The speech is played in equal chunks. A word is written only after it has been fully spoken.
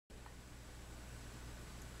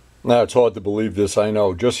Now, it's hard to believe this, I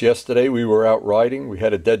know. Just yesterday we were out riding. We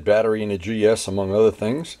had a dead battery in a GS, among other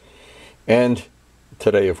things. And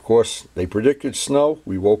today, of course, they predicted snow.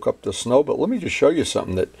 We woke up to snow. But let me just show you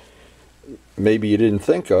something that maybe you didn't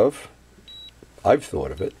think of. I've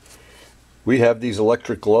thought of it. We have these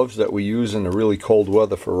electric gloves that we use in the really cold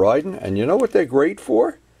weather for riding. And you know what they're great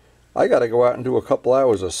for? I got to go out and do a couple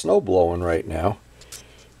hours of snow blowing right now.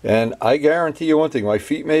 And I guarantee you one thing. My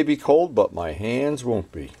feet may be cold, but my hands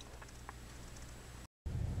won't be.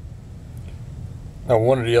 Now,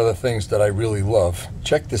 one of the other things that I really love,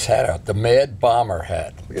 check this hat out, the Mad Bomber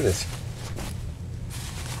hat. Look at this.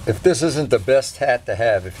 If this isn't the best hat to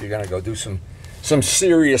have if you're going to go do some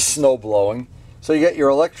serious snow blowing. So you got your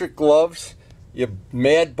electric gloves, your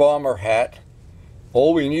Mad Bomber hat.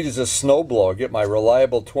 All we need is a snowblower. Get my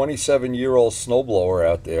reliable 27-year-old snowblower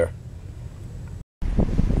out there.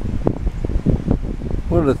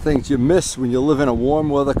 One of the things you miss when you live in a warm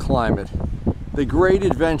weather climate, the great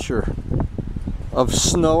adventure of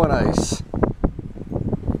snow and ice.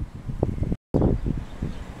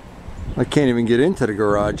 I can't even get into the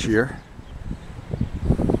garage here.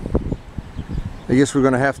 I guess we're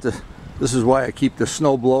going to have to, this is why I keep the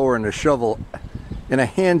snow blower and the shovel in a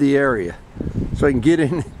handy area, so I can get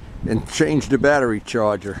in and change the battery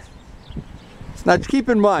charger. Now keep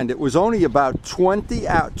in mind, it was only about 20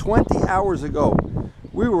 hours ago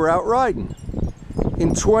we were out riding.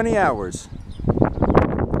 In 20 hours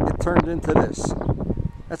it turned into this.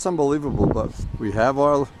 That's unbelievable. But we have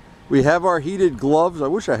our heated gloves. I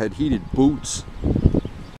wish I had heated boots.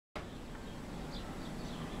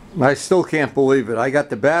 I still can't believe it. I got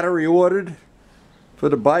the battery ordered for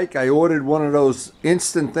the bike. I ordered one of those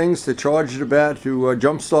instant things to charge the bat, to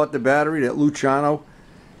jump start the battery that Luciano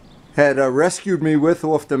had rescued me with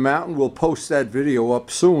off the mountain. We'll post that video up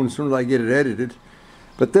soon as I get it edited.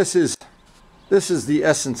 But this is the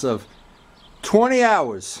essence of 20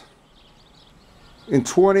 hours. In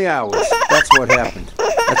 20 hours, that's what happened.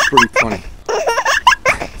 That's pretty funny.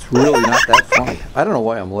 It's really not that funny. I don't know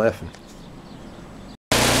why I'm laughing.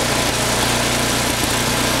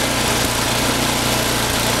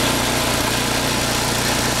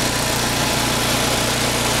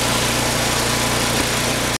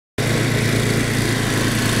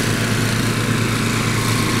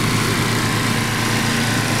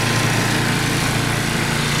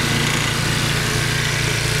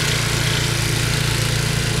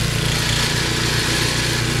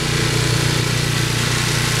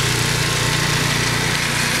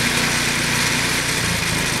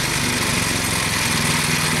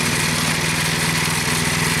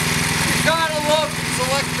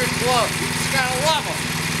 Electric gloves. You just gotta love them.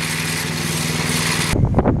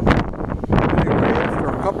 Anyway, after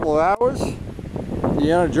a couple of hours, the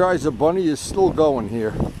Energizer Bunny is still going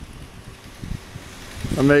here.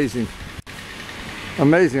 Amazing.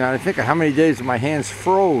 Amazing. I think of how many days my hands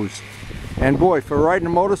froze. And boy, for riding a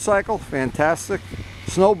motorcycle, fantastic.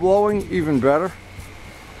 Snow blowing, even better.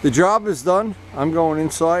 The job is done. I'm going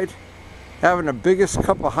inside, having the biggest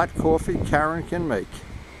cup of hot coffee Karen can make.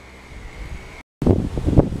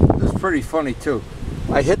 Pretty funny too.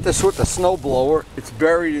 I hit this with a snow blower. It's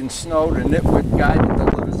buried in snow. The nitwit guy that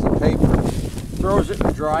delivers the paper throws it in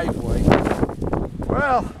the driveway.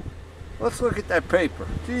 Well, let's look at that paper.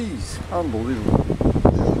 Jeez,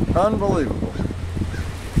 unbelievable. Unbelievable.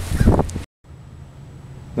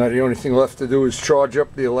 Now the only thing left to do is charge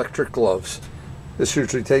up the electric gloves. This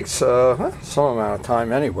usually takes some amount of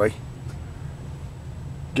time anyway.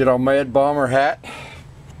 Get our Mad Bomber hat,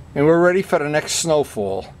 and we're ready for the next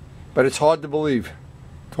snowfall. But it's hard to believe.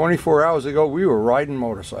 24 hours ago, we were riding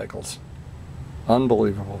motorcycles.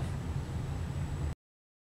 Unbelievable.